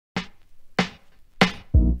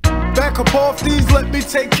back up off these, let me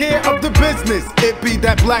take care of the business. It be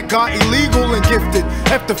that black guy illegal and gifted.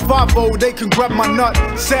 After 5-0, they can grab my nut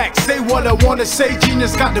sack. Say what I wanna say,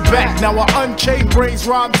 genius got the back. Now I unchained brains,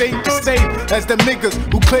 rhymes ain't the same as them niggas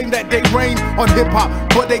who claim that they reign on hip-hop,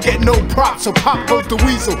 but they get no props, so pop goes the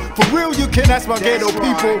weasel. For real, you can ask my ghetto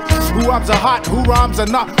people who rhymes are hot, who rhymes are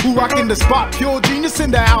not, who rockin' the spot. Pure genius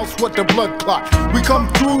in the house, what the blood clot. We come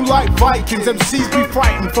through like Vikings, MCs be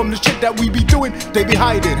frightened from the shit that we be doing, they be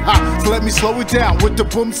hiding. Ha, so let me slow it down with the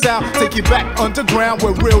boom sound, take it back underground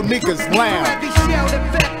where real niggas lounge. For every shell that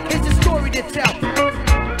fell, is a story to tell.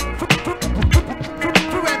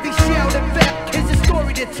 For every shell that fell, is a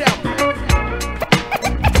story to tell.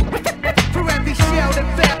 For every shell that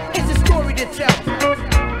fell, is a story to tell.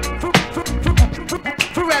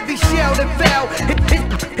 For every shell that fell,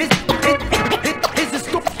 is a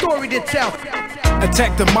story to tell.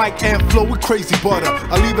 Attack the mic and flow with crazy butter.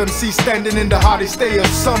 I leave MC standing in the hottest day of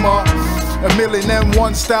summer. A million and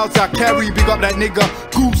one styles I carry. Big up that nigga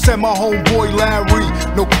Goose and my homeboy Larry.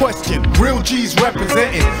 No question, real G's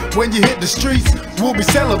representing. When you hit the streets, we'll be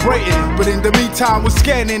celebrating. But in the meantime, we're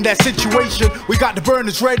scanning that situation. We got the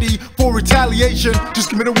burners ready for retaliation. Just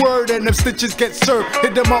give me the word and them stitches get served.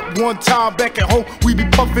 Hit them up one time back at home, we be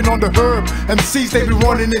puffing on the herb. MCs, they be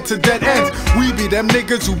running into dead ends. We be them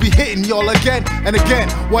niggas who be hitting y'all again and again.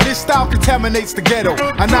 While this style contaminates the ghetto,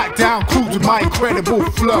 I knock down crews with my incredible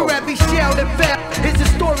flow. For every shell that fell, is a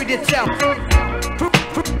story to tell.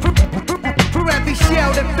 For every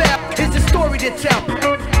shell that fell, is a story to tell.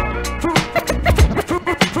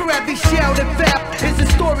 For every shell that fell, is a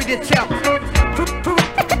story to tell.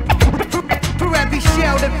 For every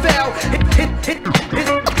shell that fell,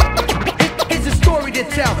 is a story to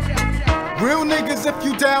tell. Real niggas, if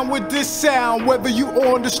you down with this sound, whether you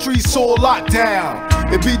on the streets or lockdown.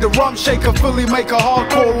 It be the rum shaker, Philly maker,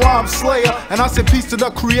 hardcore rhyme slayer. And I said peace to the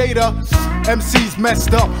creator. MCs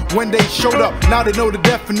messed up when they showed up. Now they know the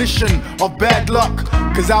definition of bad luck.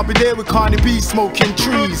 Cause I'll be there with Cardi B smoking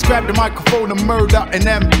trees. Grab the microphone and murder an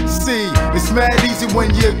MC. It's mad easy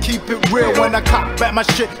when you keep it real. When I cop back my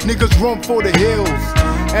shit, niggas run for the hills.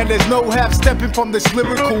 And there's no half stepping from this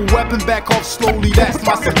lyrical weapon. Back off slowly, that's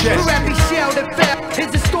my suggestion. For every shell that fell,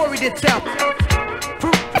 is a story to tell.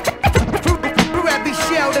 For every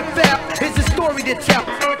shell that fell, is a story to tell.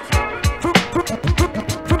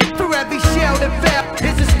 For every shell that fell,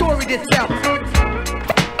 is a story to tell.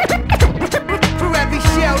 For every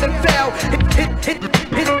shell that fell,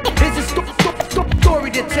 is a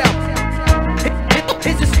story to tell.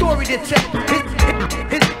 It's a story to tell.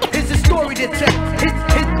 It's a story to tell.